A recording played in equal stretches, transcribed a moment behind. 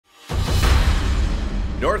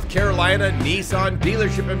North Carolina Nissan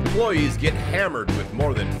dealership employees get hammered with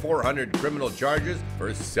more than 400 criminal charges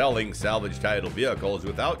for selling salvage title vehicles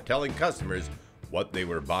without telling customers what they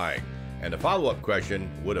were buying. And a follow-up question,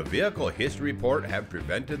 would a vehicle history report have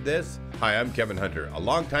prevented this? Hi, I'm Kevin Hunter, a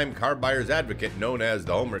longtime car buyer's advocate known as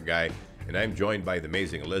the Homework Guy, and I'm joined by the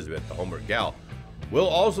amazing Elizabeth, the Homework Gal. We'll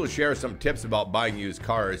also share some tips about buying used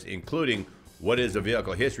cars, including what is a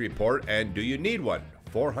vehicle history report and do you need one?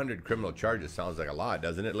 400 criminal charges sounds like a lot,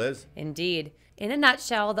 doesn't it, Liz? Indeed. In a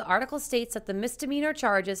nutshell, the article states that the misdemeanor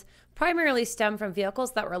charges primarily stem from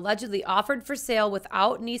vehicles that were allegedly offered for sale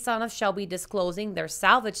without Nissan of Shelby disclosing their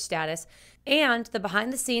salvage status and the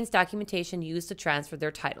behind-the-scenes documentation used to transfer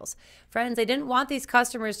their titles. Friends, they didn't want these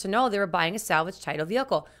customers to know they were buying a salvage title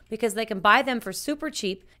vehicle because they can buy them for super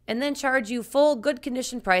cheap and then charge you full good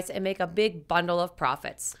condition price and make a big bundle of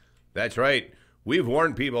profits. That's right. We've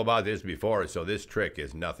warned people about this before, so this trick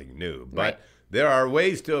is nothing new. But Right. There are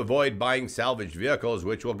ways to avoid buying salvaged vehicles,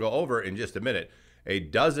 which we'll go over in just a minute. A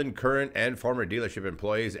dozen current and former dealership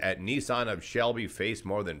employees at Nissan of Shelby face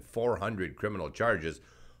more than 400 criminal charges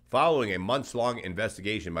following a months-long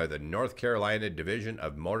investigation by the North Carolina Division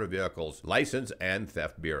of Motor Vehicles License and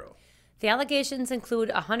Theft Bureau. The allegations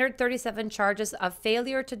include 137 charges of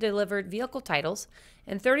failure to deliver vehicle titles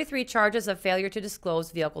and 33 charges of failure to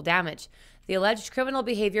disclose vehicle damage. The alleged criminal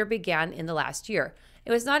behavior began in the last year.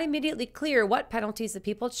 It was not immediately clear what penalties the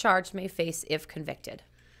people charged may face if convicted.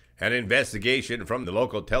 An investigation from the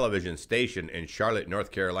local television station in Charlotte,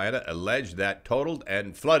 North Carolina, alleged that totaled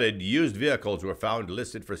and flooded used vehicles were found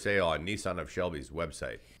listed for sale on Nissan of Shelby's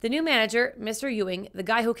website. The new manager, Mr. Ewing, the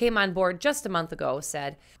guy who came on board just a month ago,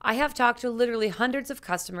 said, "I have talked to literally hundreds of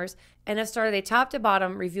customers and have started a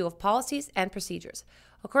top-to-bottom review of policies and procedures."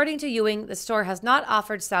 According to Ewing, the store has not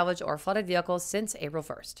offered salvage or flooded vehicles since April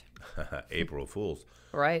 1st. April Fools.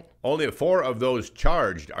 Right. Only 4 of those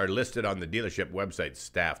charged are listed on the dealership website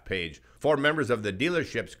staff page. 4 members of the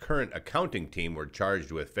dealership's current accounting team were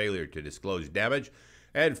charged with failure to disclose damage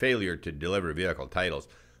and failure to deliver vehicle titles.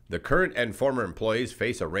 The current and former employees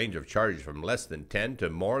face a range of charges from less than 10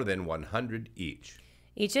 to more than 100 each.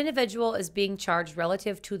 Each individual is being charged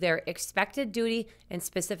relative to their expected duty and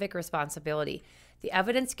specific responsibility. The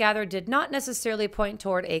evidence gathered did not necessarily point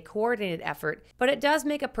toward a coordinated effort, but it does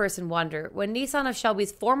make a person wonder when Nissan of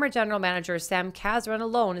Shelby's former general manager Sam Kazran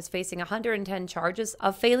alone is facing 110 charges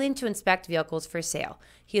of failing to inspect vehicles for sale.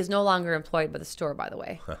 He is no longer employed by the store, by the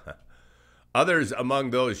way. Others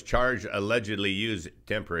among those charged allegedly used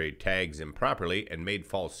temporary tags improperly and made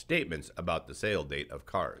false statements about the sale date of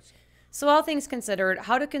cars. So all things considered,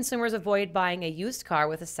 how do consumers avoid buying a used car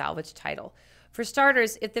with a salvage title? For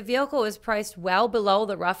starters, if the vehicle is priced well below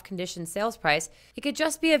the rough condition sales price, it could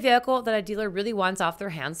just be a vehicle that a dealer really wants off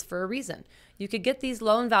their hands for a reason. You could get these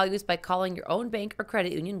loan values by calling your own bank or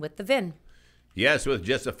credit union with the VIN. Yes, with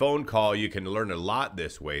just a phone call, you can learn a lot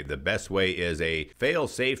this way. The best way is a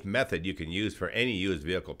fail-safe method you can use for any used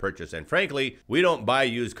vehicle purchase. And frankly, we don't buy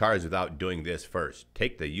used cars without doing this first.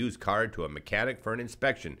 Take the used car to a mechanic for an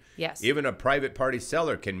inspection. Yes. Even a private party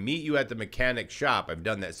seller can meet you at the mechanic shop. I've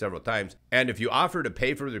done that several times. And if you offer to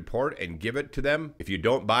pay for the report and give it to them, if you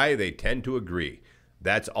don't buy, they tend to agree.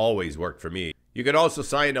 That's always worked for me. You can also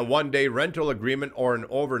sign a one-day rental agreement or an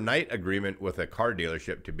overnight agreement with a car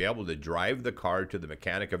dealership to be able to drive the car to the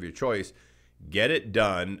mechanic of your choice, get it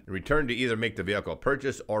done, return to either make the vehicle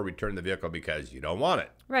purchase or return the vehicle because you don't want it.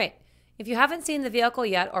 Right. If you haven't seen the vehicle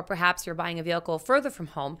yet, or perhaps you're buying a vehicle further from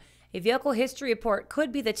home, a vehicle history report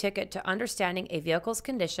could be the ticket to understanding a vehicle's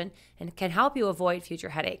condition and can help you avoid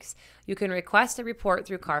future headaches. You can request a report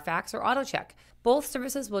through Carfax or AutoCheck. Both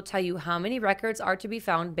services will tell you how many records are to be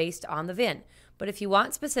found based on the VIN. But if you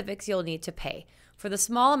want specifics, you'll need to pay. For the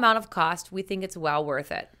small amount of cost, we think it's well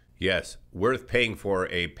worth it. Yes, worth paying for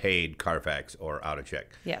a paid Carfax or AutoCheck.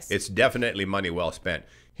 Yes. It's definitely money well spent.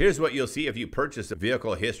 Here's what you'll see if you purchase a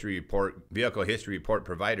vehicle history report. Vehicle history report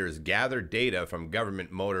providers gather data from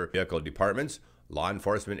government motor vehicle departments, law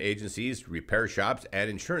enforcement agencies, repair shops, and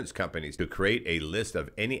insurance companies to create a list of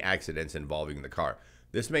any accidents involving the car.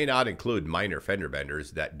 This may not include minor fender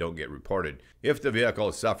benders that don't get reported. If the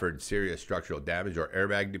vehicle suffered serious structural damage or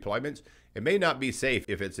airbag deployments, it may not be safe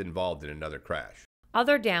if it's involved in another crash.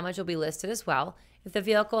 Other damage will be listed as well. If the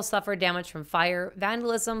vehicle suffered damage from fire,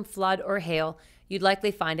 vandalism, flood, or hail, you'd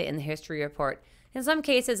likely find it in the history report. In some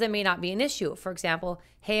cases, it may not be an issue. For example,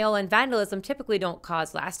 hail and vandalism typically don't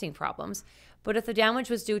cause lasting problems. But if the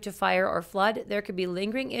damage was due to fire or flood, there could be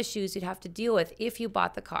lingering issues you'd have to deal with if you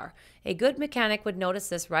bought the car. A good mechanic would notice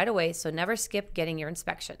this right away, so never skip getting your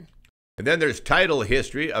inspection. And then there's title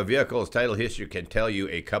history. A vehicle's title history can tell you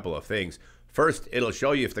a couple of things. First, it'll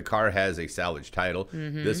show you if the car has a salvage title.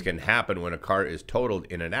 This can happen when a car is totaled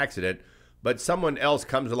in an accident, but someone else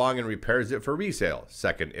comes along and repairs it for resale.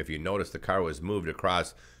 Second, if you notice the car was moved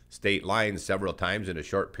across state lines several times in a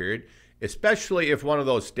short period, especially if one of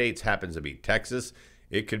those states happens to be Texas,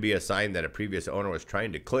 it could be a sign that a previous owner was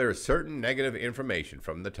trying to clear certain negative information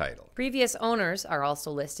from the title. Previous owners are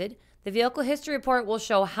also listed. The vehicle history report will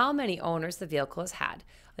show how many owners the vehicle has had.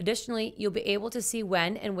 Additionally, you'll be able to see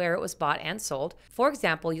when and where it was bought and sold. For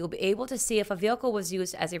example, you'll be able to see if a vehicle was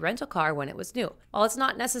used as a rental car when it was new. While it's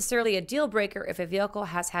not necessarily a deal breaker if a vehicle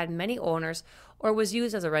has had many owners or was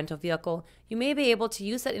used as a rental vehicle, you may be able to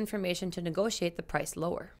use that information to negotiate the price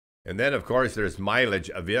lower. And then, of course, there's mileage.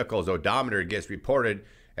 A vehicle's odometer gets reported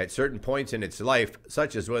at certain points in its life,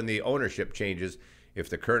 such as when the ownership changes. If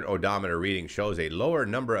the current odometer reading shows a lower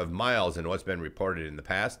number of miles than what's been reported in the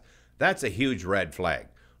past, that's a huge red flag.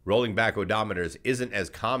 Rolling back odometers isn't as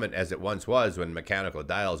common as it once was when mechanical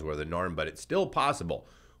dials were the norm, but it's still possible.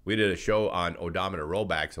 We did a show on odometer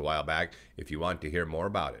rollbacks a while back if you want to hear more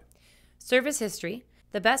about it. Service history.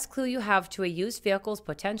 The best clue you have to a used vehicle's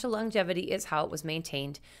potential longevity is how it was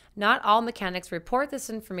maintained. Not all mechanics report this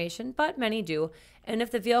information, but many do. And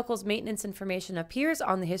if the vehicle's maintenance information appears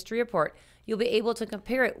on the history report, you'll be able to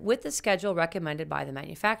compare it with the schedule recommended by the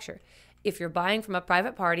manufacturer. If you're buying from a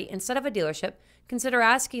private party instead of a dealership, consider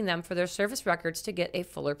asking them for their service records to get a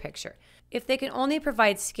fuller picture. If they can only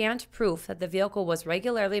provide scant proof that the vehicle was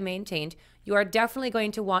regularly maintained, you are definitely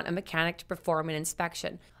going to want a mechanic to perform an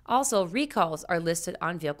inspection. Also, recalls are listed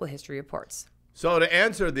on vehicle history reports. So to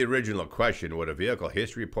answer the original question, would a vehicle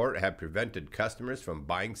history report have prevented customers from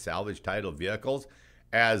buying salvage title vehicles,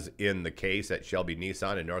 as in the case at Shelby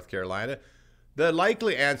Nissan in North Carolina? The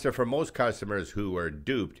likely answer for most customers who were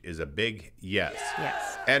duped is a big yes.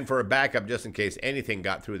 Yes. And for a backup, just in case anything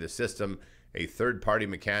got through the system, a third-party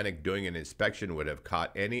mechanic doing an inspection would have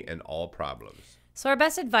caught any and all problems. So our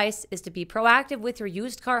best advice is to be proactive with your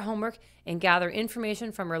used car homework and gather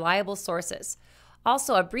information from reliable sources.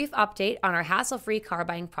 Also, a brief update on our hassle-free car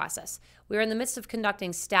buying process. We are in the midst of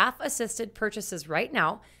conducting staff-assisted purchases right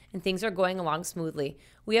now, and things are going along smoothly.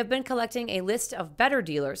 We have been collecting a list of better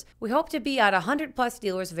dealers. We hope to be at 100+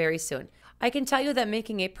 dealers very soon. I can tell you that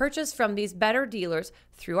making a purchase from these better dealers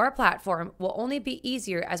through our platform will only be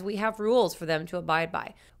easier as we have rules for them to abide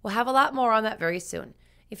by. We'll have a lot more on that very soon.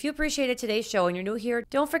 If you appreciated today's show and you're new here,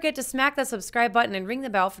 don't forget to smack the subscribe button and ring the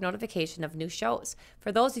bell for notification of new shows.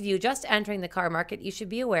 For those of you just entering the car market, you should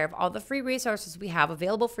be aware of all the free resources we have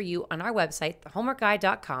available for you on our website,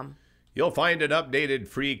 thehomeworkguide.com. You'll find an updated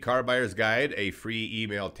free car buyer's guide, a free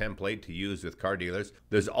email template to use with car dealers.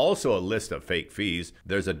 There's also a list of fake fees.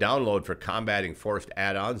 There's a download for combating forced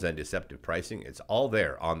add-ons and deceptive pricing. It's all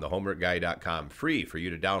there on thehomeworkguide.com, free for you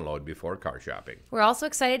to download before car shopping. We're also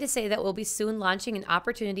excited to say that we'll be soon launching an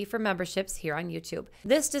opportunity for memberships here on YouTube.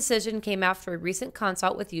 This decision came after a recent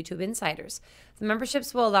consult with YouTube insiders. The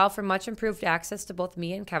memberships will allow for much improved access to both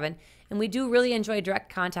me and Kevin, and we do really enjoy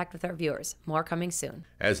direct contact with our viewers. More coming soon.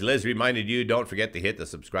 As Liz reminded you, don't forget to hit the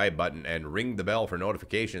subscribe button and ring the bell for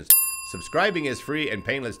notifications. Subscribing is free and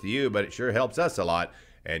painless to you, but it sure helps us a lot.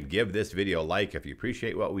 And give this video a like if you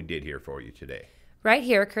appreciate what we did here for you today. Right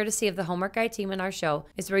here, courtesy of the Homework Guide team in our show,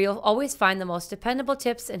 is where you'll always find the most dependable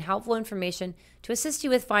tips and helpful information to assist you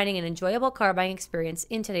with finding an enjoyable car buying experience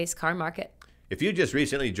in today's car market. If you just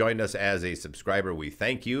recently joined us as a subscriber, we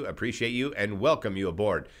thank you, appreciate you, and welcome you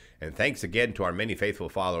aboard. And thanks again to our many faithful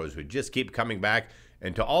followers who just keep coming back.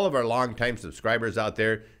 And to all of our longtime subscribers out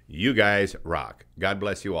there, you guys rock. God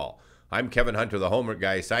bless you all. I'm Kevin Hunter, the Homework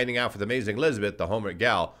Guy, signing off with amazing Elizabeth, the Homework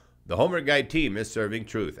Gal. The Homework Guide team is serving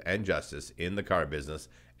truth and justice in the car business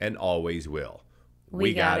and always will.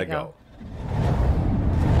 We gotta go.